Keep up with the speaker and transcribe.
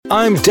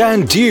I'm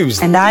Dan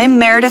Dews. And I'm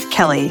Meredith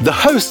Kelly, the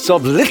hosts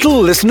of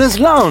Little Listeners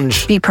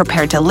Lounge. Be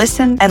prepared to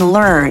listen and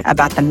learn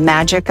about the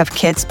magic of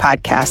kids'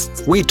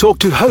 podcasts. We talk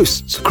to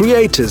hosts,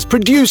 creators,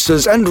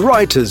 producers, and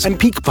writers and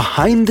peek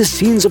behind the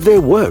scenes of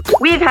their work.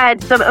 We've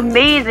had some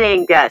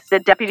amazing guests. The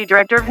Deputy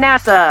Director of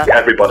NASA.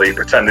 Everybody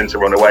pretending to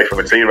run away from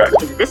a T-Rex.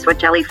 Is this what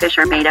jellyfish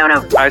are made out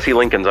of? I see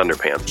Lincoln's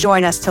underpants.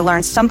 Join us to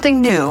learn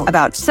something new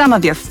about some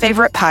of your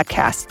favorite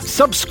podcasts.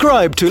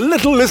 Subscribe to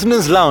Little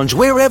Listeners Lounge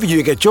wherever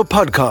you get your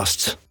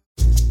podcasts.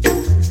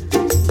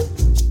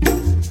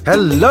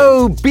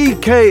 Hello,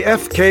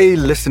 BKFK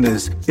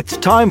listeners. It's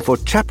time for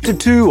Chapter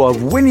 2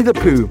 of Winnie the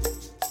Pooh.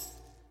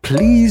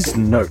 Please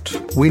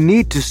note, we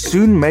need to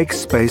soon make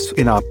space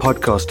in our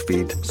podcast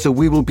feed, so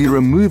we will be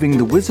removing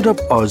The Wizard of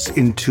Oz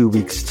in 2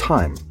 weeks'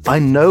 time. I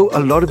know a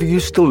lot of you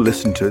still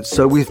listen to it,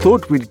 so we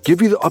thought we'd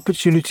give you the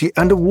opportunity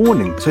and a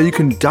warning so you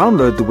can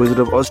download The Wizard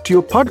of Oz to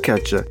your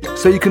podcatcher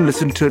so you can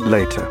listen to it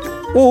later.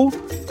 Or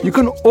you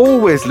can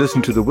always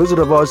listen to The Wizard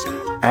of Oz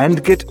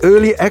and get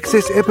early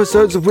access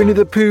episodes of Winnie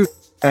the Pooh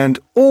and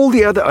all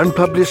the other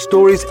unpublished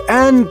stories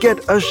and get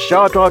a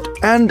shout-out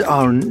and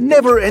our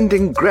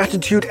never-ending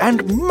gratitude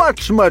and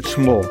much, much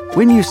more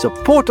when you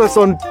support us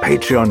on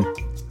Patreon.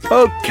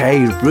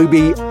 Okay,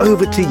 Ruby,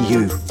 over to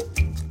you.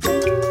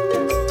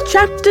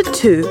 Chapter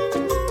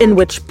 2, in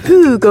which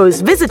Pooh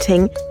goes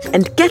visiting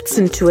and gets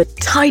into a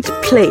tight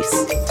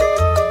place.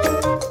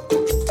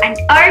 I'm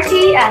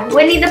Archie as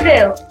Winnie the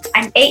Pooh.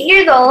 I'm 8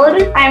 years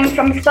old. I'm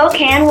from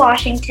Spokane,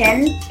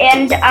 Washington,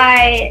 and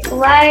I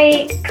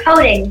like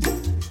coding.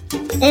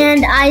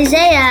 And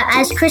Isaiah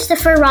as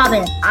Christopher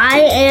Robin. I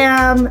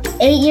am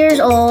 8 years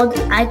old.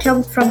 I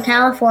come from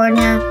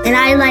California, and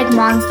I like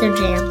Monster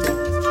Jam.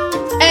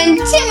 And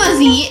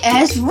Timothy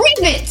as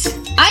Ribbit.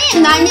 I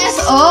am 9 years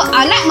old.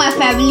 I like my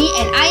family,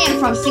 and I am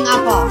from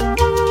Singapore.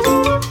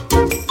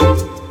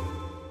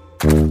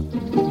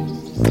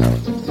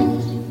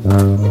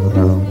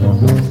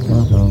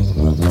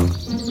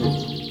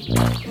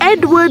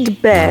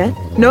 Edward Bear,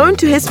 known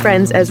to his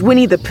friends as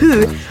Winnie the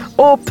Pooh,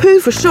 or Pooh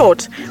for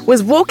short,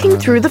 was walking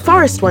through the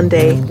forest one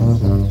day,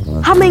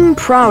 humming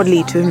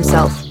proudly to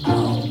himself.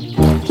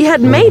 He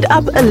had made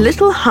up a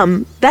little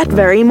hum that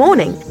very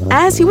morning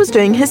as he was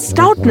doing his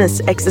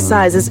stoutness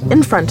exercises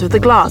in front of the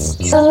glass.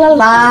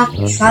 Tra-la-la,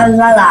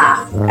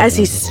 tra-la-la. As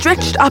he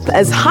stretched up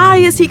as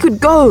high as he could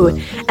go,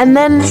 and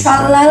then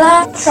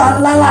tra-la-la,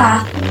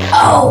 tra-la-la.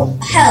 Oh,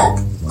 help,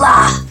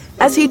 la.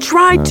 As he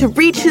tried to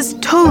reach his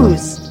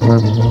toes.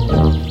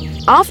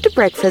 After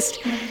breakfast,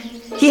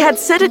 he had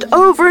said it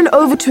over and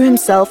over to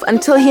himself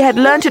until he had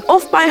learnt it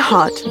off by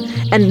heart,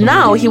 and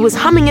now he was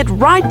humming it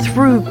right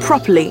through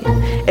properly.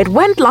 It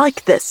went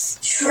like this.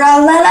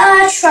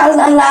 Tra-la-la,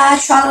 tra-la-la,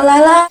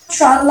 tra-la-la,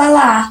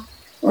 tra-la-la.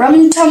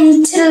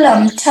 Rum-tum,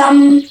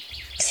 tiddle-um-tum.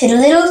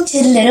 Tiddle-iddle,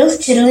 tiddle-iddle,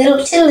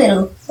 tiddle-iddle,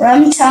 tiddle-iddle.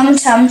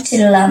 Rum-tum-tum,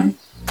 tiddle-um.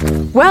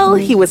 Well,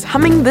 he was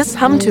humming this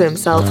hum to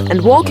himself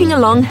and walking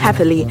along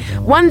happily,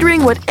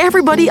 wondering what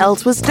everybody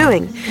else was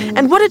doing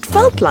and what it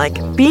felt like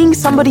being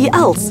somebody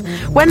else,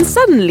 when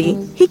suddenly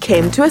he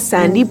came to a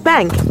sandy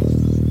bank.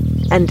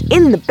 And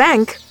in the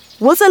bank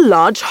was a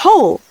large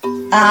hole.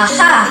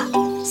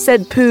 Aha!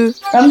 Said Pooh.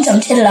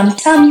 Rum-tum,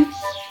 tiddle-um-tum.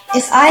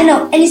 If I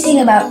know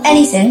anything about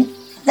anything,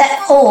 that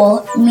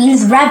hole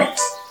means rabbit.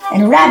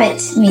 And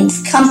rabbit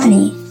means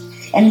company.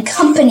 And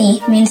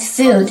company means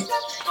food.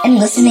 And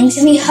listening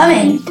to me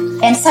humming,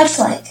 and such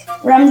like.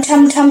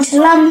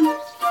 Rum-tum-tum-tiddle-um.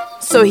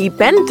 So he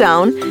bent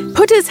down,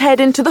 put his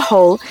head into the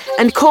hole,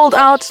 and called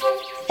out,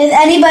 Is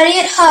anybody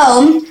at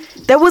home?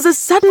 There was a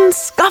sudden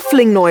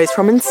scuffling noise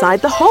from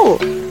inside the hole.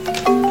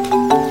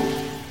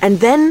 And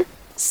then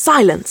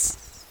silence.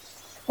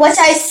 What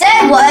I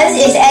said was,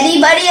 is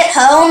anybody at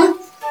home?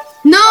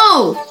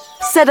 No,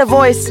 said a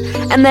voice,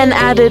 and then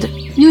added,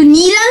 You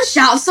needn't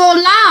shout so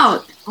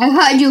loud. I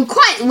heard you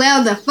quite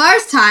well the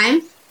first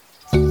time.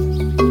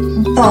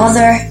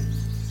 Bother.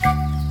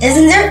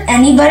 Isn't there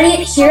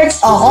anybody here at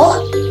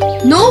all?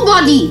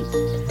 Nobody.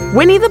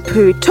 Winnie the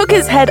Pooh took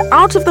his head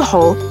out of the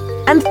hole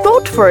and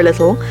thought for a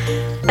little,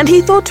 and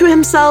he thought to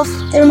himself,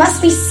 There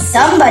must be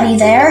somebody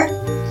there,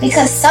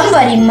 because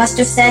somebody must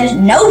have said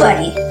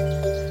nobody.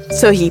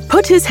 So he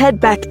put his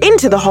head back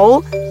into the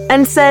hole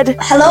and said,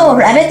 Hello,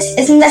 Rabbit,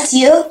 isn't that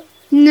you?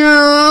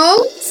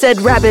 No, said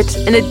Rabbit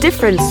in a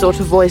different sort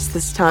of voice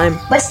this time.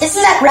 But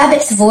isn't that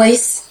Rabbit's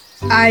voice?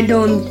 I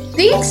don't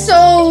think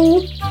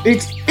so.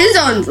 It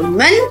isn't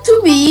meant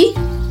to be.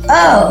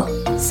 Oh,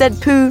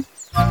 said Pooh.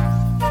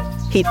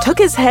 He took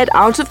his head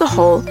out of the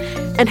hole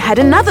and had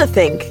another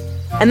think,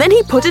 and then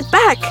he put it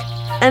back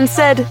and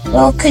said,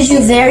 Well, could you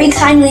very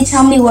kindly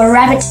tell me where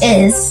Rabbit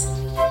is?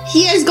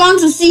 He has gone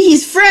to see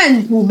his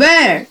friend, Pooh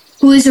Bear,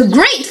 who is a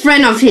great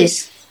friend of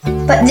his.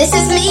 But this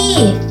is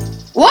me.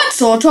 What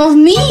sort of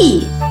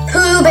me?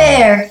 Pooh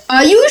Bear.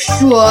 Are you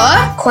sure?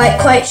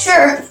 Quite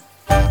sure.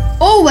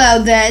 Oh,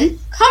 well then,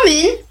 come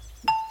in.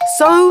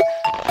 So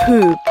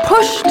Pooh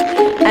pushed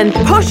and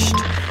pushed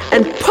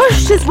and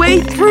pushed his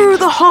way through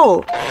the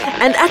hole,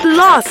 and at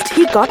last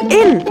he got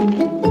in.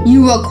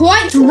 You were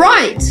quite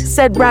right,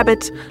 said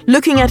Rabbit,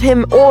 looking at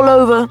him all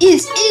over.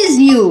 It is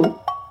you.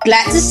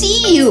 Glad to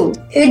see you.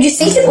 Who did you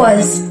think it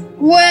was?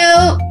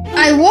 Well,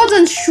 I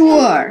wasn't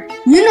sure.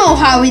 You know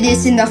how it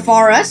is in the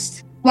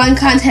forest. One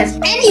can't have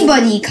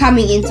anybody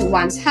coming into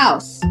one's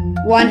house.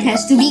 One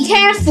has to be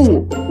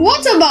careful.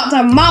 What about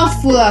a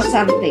mouthful of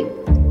something?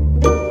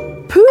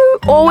 Pooh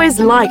always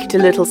liked a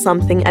little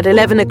something at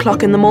 11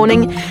 o'clock in the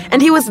morning,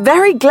 and he was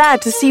very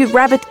glad to see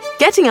Rabbit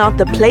getting out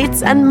the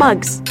plates and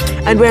mugs.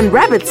 And when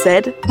Rabbit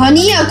said,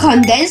 Honey or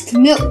condensed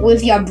milk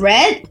with your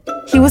bread?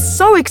 He was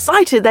so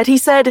excited that he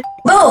said,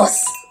 Both.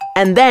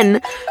 And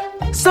then,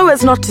 so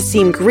as not to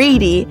seem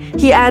greedy,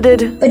 he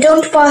added, But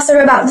don't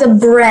bother about the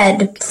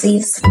bread,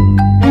 please.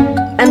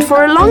 And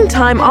for a long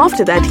time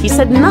after that, he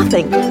said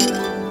nothing.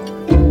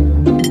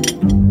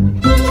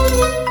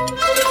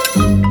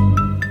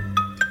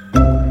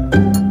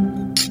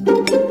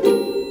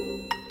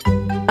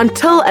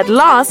 Until at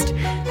last,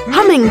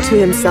 humming to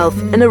himself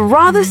in a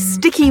rather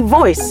sticky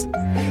voice,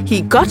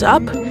 he got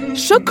up,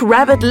 shook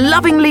Rabbit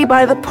lovingly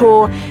by the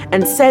paw,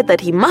 and said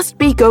that he must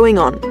be going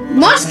on.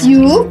 Must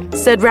you?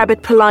 Said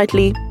Rabbit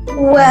politely.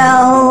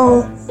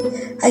 Well,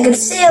 I could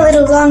stay a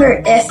little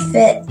longer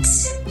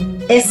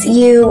if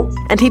you...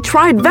 And he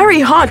tried very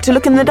hard to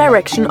look in the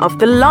direction of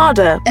the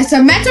larder. As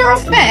a matter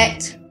of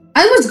fact,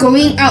 I was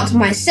going out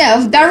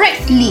myself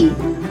directly.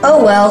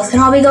 Oh well, then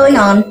I'll be going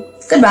on.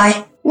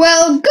 Goodbye.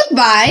 Well,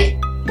 goodbye.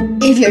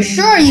 If you're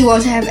sure you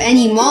won't have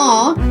any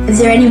more. Is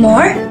there any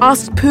more?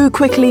 Asked Pooh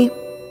quickly.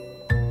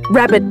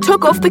 Rabbit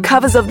took off the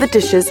covers of the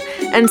dishes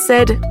and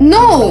said,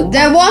 No,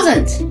 there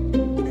wasn't.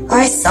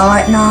 I saw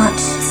it not,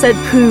 said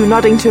Pooh,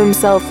 nodding to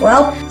himself.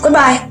 Well,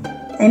 goodbye.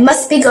 I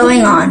must be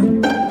going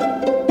on.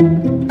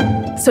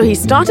 So he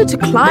started to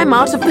climb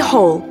out of the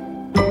hole.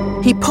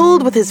 He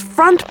pulled with his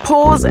front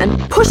paws and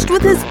pushed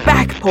with his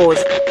back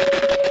paws.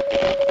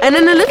 And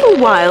in a little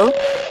while,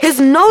 his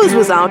nose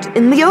was out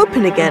in the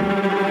open again.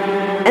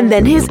 And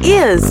then his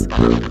ears.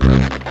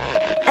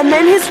 And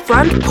then his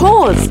front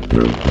paws.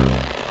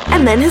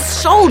 And then his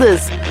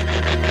shoulders.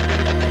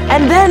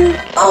 And then...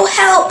 Oh,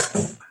 help!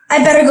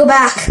 I better go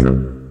back.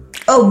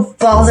 Oh,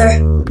 bother.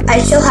 I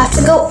shall have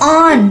to go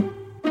on.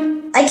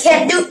 I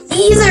can't do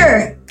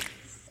either.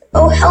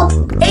 Oh, help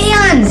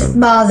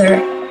and bother.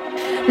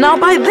 Now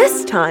by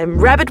this time,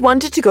 Rabbit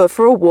wanted to go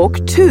for a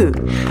walk too.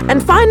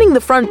 And finding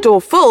the front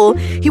door full,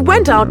 he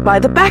went out by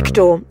the back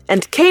door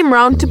and came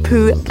round to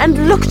Pooh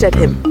and looked at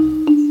him.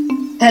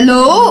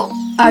 Hello?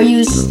 Are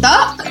you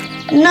stuck?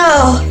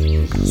 No,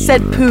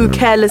 said Pooh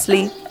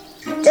carelessly.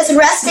 just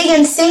resting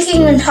and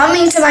thinking and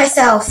humming to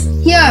myself.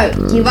 Here,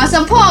 give us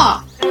a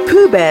paw.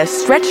 Pooh Bear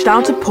stretched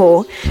out a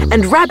paw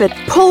and Rabbit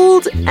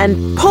pulled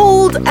and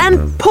pulled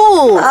and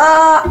pulled.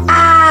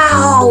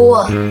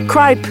 Ow!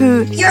 Cried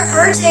Pooh. You're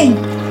hurting.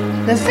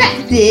 The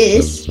fact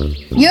is,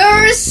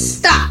 you're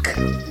stuck.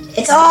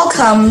 It all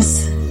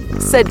comes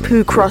said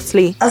Pooh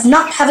crossly. of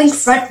not having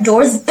front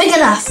doors big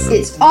enough.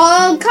 It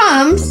all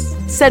comes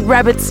Said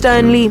Rabbit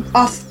sternly.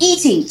 of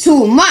eating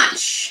too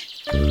much.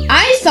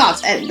 I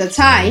thought at the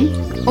time,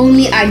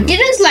 only I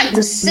didn't like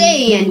to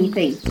say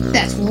anything,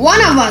 that one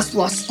of us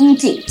was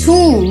eating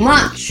too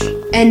much.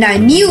 And I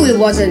knew it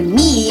wasn't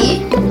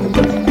me.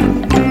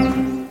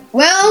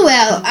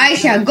 Well, I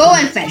shall go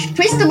and fetch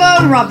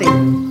Christopher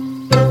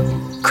Robin.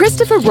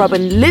 Christopher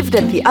Robin lived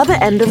at the other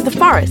end of the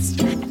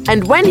forest.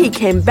 And when he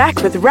came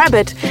back with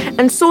Rabbit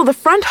and saw the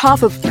front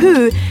half of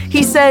Pooh,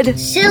 he said,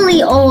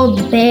 Silly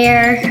old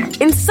bear.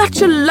 in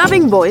such a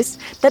loving voice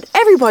that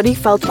everybody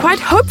felt quite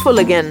hopeful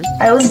again.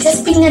 I was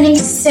just beginning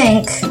to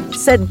think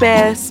Said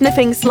Bear,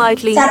 sniffing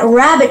slightly. that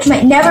Rabbit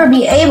might never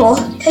be able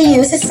to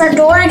use his front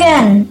door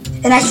again.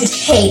 And I should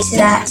hate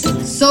that.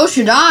 So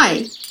should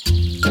I.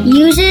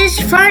 Use his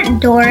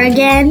front door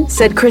again?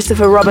 Said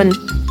Christopher Robin.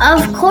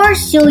 Of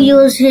course you'll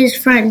use his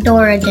front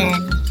door again.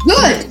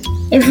 Good.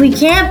 If we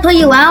can't put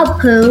you out,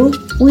 Pooh,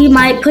 we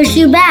might push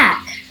you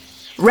back.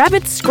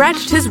 Rabbit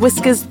scratched his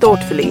whiskers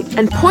thoughtfully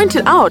and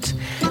pointed out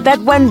that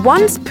when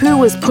once Pooh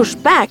was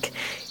pushed back,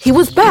 he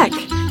was back.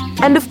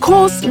 And of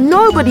course,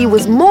 nobody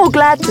was more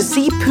glad to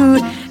see Pooh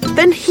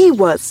than he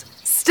was.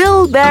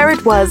 Still, there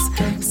it was.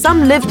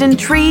 Some lived in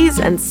trees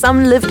and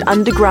some lived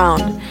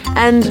underground.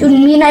 And, You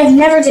mean I'd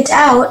never get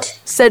out?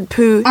 said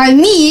Pooh, I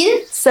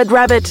mean, said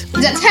Rabbit.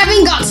 that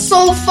having got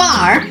so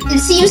far, it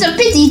seems a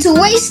pity to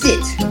waste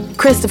it.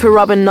 Christopher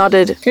Robin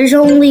nodded. There's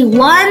only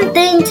one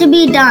thing to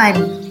be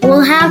done.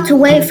 We'll have to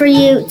wait for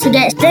you to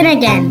get thin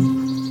again.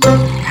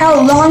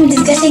 How long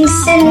does getting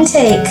thin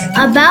take?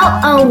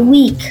 About a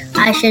week,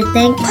 I should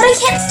think. But I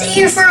can't stay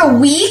here for a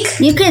week.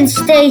 You can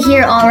stay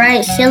here all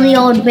right, silly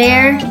old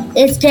bear.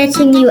 It's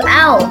getting you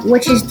out,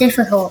 which is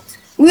difficult.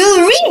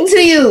 We'll read to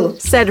you.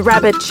 Said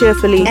Rabbit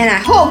cheerfully. And I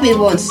hope it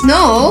won't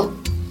snow.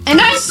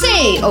 And I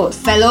say, old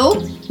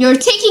fellow, you're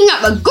taking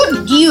up a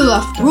good deal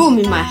of room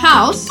in my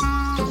house.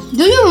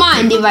 Do you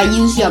mind if I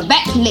use your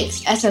back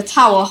legs as a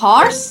tower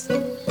horse?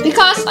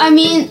 Because,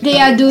 they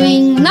are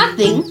doing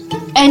nothing.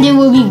 And it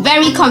will be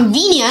very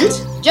convenient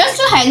just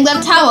to hang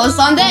the towels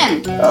on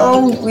them.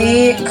 Oh,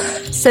 weak,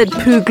 said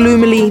Pooh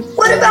gloomily.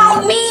 What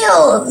about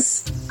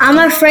meals? I'm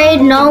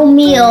afraid no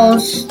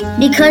meals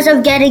because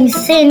of getting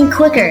thin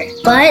quicker,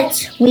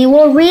 but we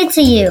will read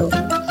to you.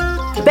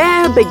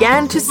 Bear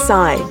began to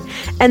sigh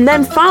and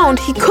then found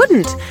he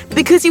couldn't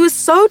because he was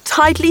so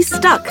tightly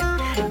stuck,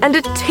 and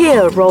a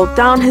tear rolled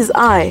down his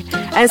eye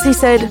as he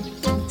said,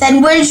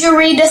 Then would you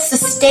read a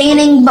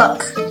sustaining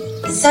book,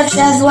 such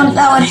as one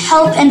that would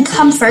help and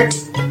comfort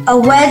a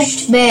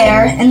wedged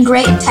bear in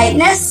great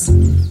tightness?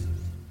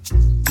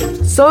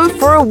 So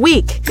for a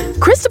week,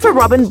 Christopher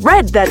Robin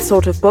read that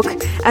sort of book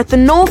at the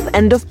north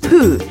end of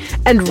Pooh,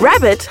 and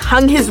Rabbit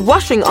hung his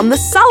washing on the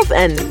south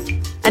end.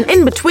 And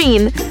in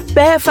between,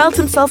 Bear felt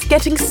himself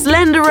getting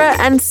slenderer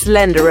and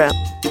slenderer.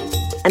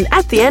 And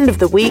at the end of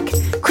the week,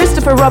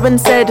 Christopher Robin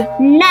said,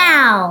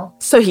 Now!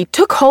 So he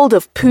took hold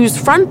of Pooh's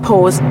front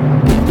paws,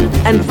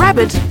 and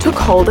Rabbit took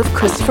hold of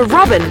Christopher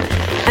Robin,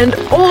 and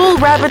all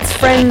Rabbit's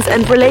friends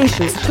and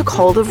relations took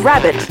hold of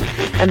Rabbit,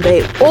 and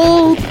they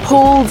all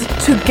pulled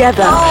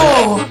together.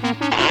 Oh!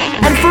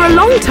 And for a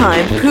long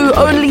time, Pooh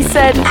only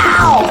said,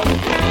 Ow!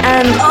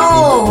 And,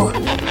 Oh!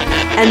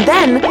 And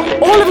then,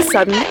 all of a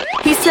sudden,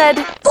 he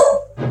said,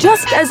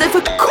 just as if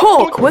a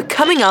cork were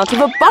coming out of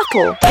a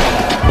bottle.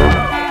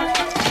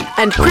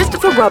 And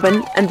Christopher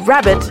Robin and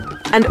Rabbit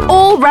and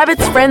all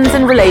Rabbit's friends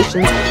and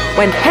relations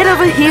went head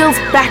over heels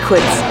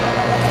backwards.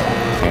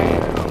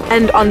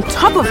 And on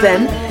top of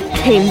them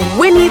came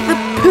Winnie the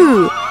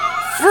Pooh,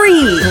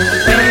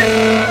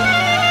 free.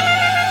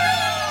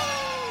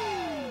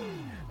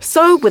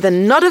 So, with a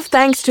nod of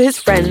thanks to his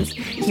friends,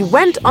 he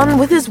went on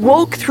with his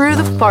walk through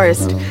the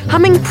forest,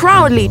 humming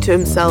proudly to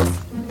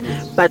himself.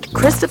 But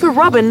Christopher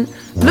Robin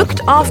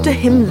looked after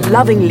him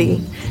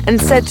lovingly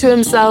and said to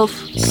himself,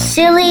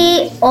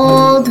 Silly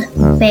old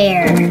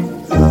bear.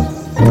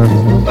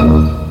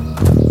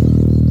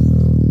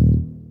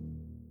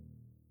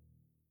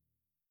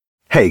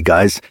 Hey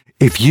guys,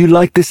 if you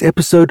like this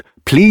episode,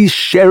 please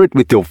share it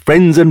with your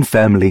friends and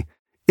family.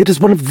 It is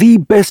one of the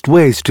best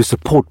ways to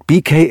support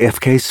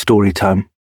BKFK Storytime.